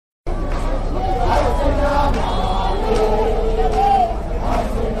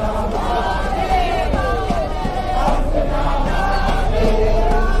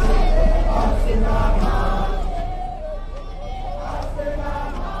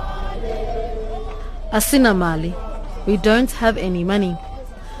Asina mali. We don't have any money.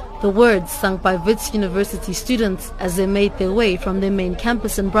 The words sung by Wits University students as they made their way from their main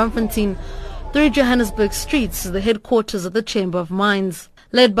campus in Braamfontein through Johannesburg streets to the headquarters of the Chamber of Mines.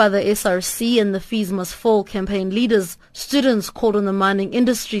 Led by the SRC and the Fees Must Fall campaign leaders, students called on the mining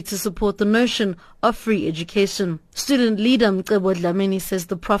industry to support the notion of free education. Student leader Mcebo Dlamini says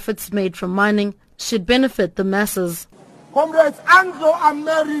the profits made from mining should benefit the masses. Comrades,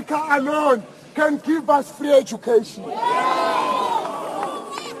 Anglo-America alone can give us free education.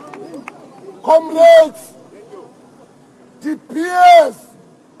 Comrades, the peers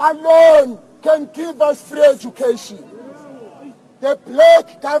alone can give us free education. The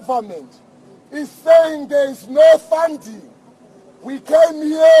black government is saying there is no funding. We came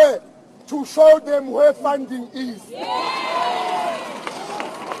here to show them where funding is.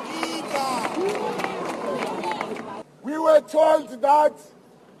 We were told that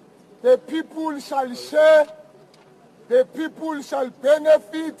the people shall share, the people shall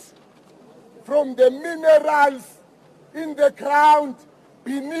benefit from the minerals in the ground,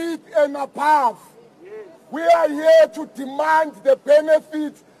 beneath and above. We are here to demand the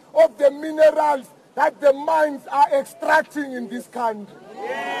benefits of the minerals that the mines are extracting in this country.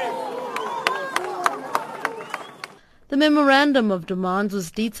 The memorandum of demands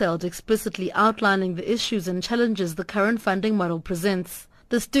was detailed, explicitly outlining the issues and challenges the current funding model presents.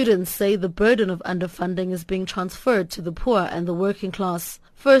 The students say the burden of underfunding is being transferred to the poor and the working class.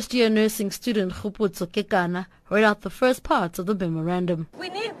 First-year nursing student Khuputso Kekana read out the first parts of the memorandum. We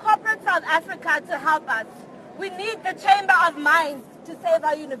need corporate South Africa to help us. We need the Chamber of Mines to save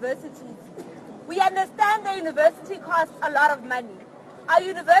our universities. We understand the university costs a lot of money. Our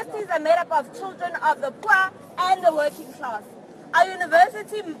universities are made up of children of the poor and the working class. Our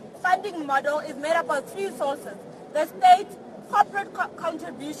university funding model is made up of three sources: the state, corporate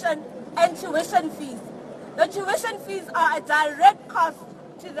contribution, and tuition fees. The tuition fees are a direct cost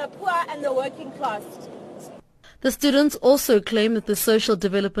to the poor and the working class. The students also claim that the social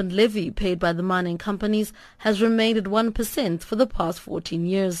development levy paid by the mining companies has remained at 1% for the past 14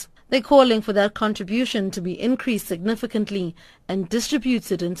 years. They're calling for that contribution to be increased significantly and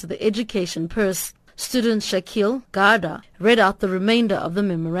distributed into the education purse. Student Shakil Garda read out the remainder of the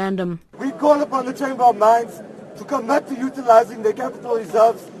memorandum. We call upon the Chamber of Mines to commit to utilizing their capital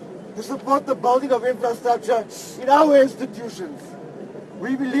reserves to support the building of infrastructure in our institutions.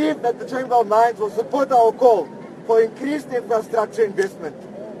 We believe that the Chamber of Mines will support our call for increased infrastructure investment.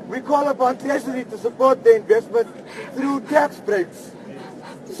 We call upon Treasury to support the investment through tax breaks.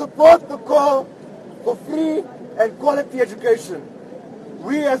 Support the call for free and quality education.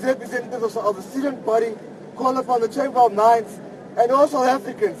 We as representatives of the student body call upon the Chamber of Mines and also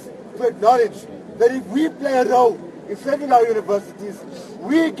Africans to acknowledge that if we play a role in saving our universities,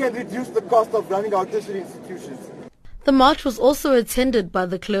 we can reduce the cost of running our tertiary institutions. The march was also attended by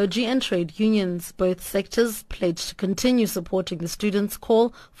the clergy and trade unions. Both sectors pledged to continue supporting the students'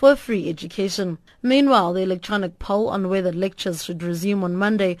 call for a free education. Meanwhile, the electronic poll on whether lectures should resume on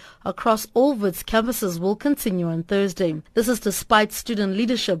Monday across all Wits campuses will continue on Thursday. This is despite student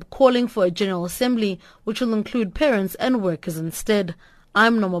leadership calling for a General Assembly which will include parents and workers instead.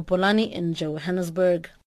 I'm Noma Bolani in Johannesburg.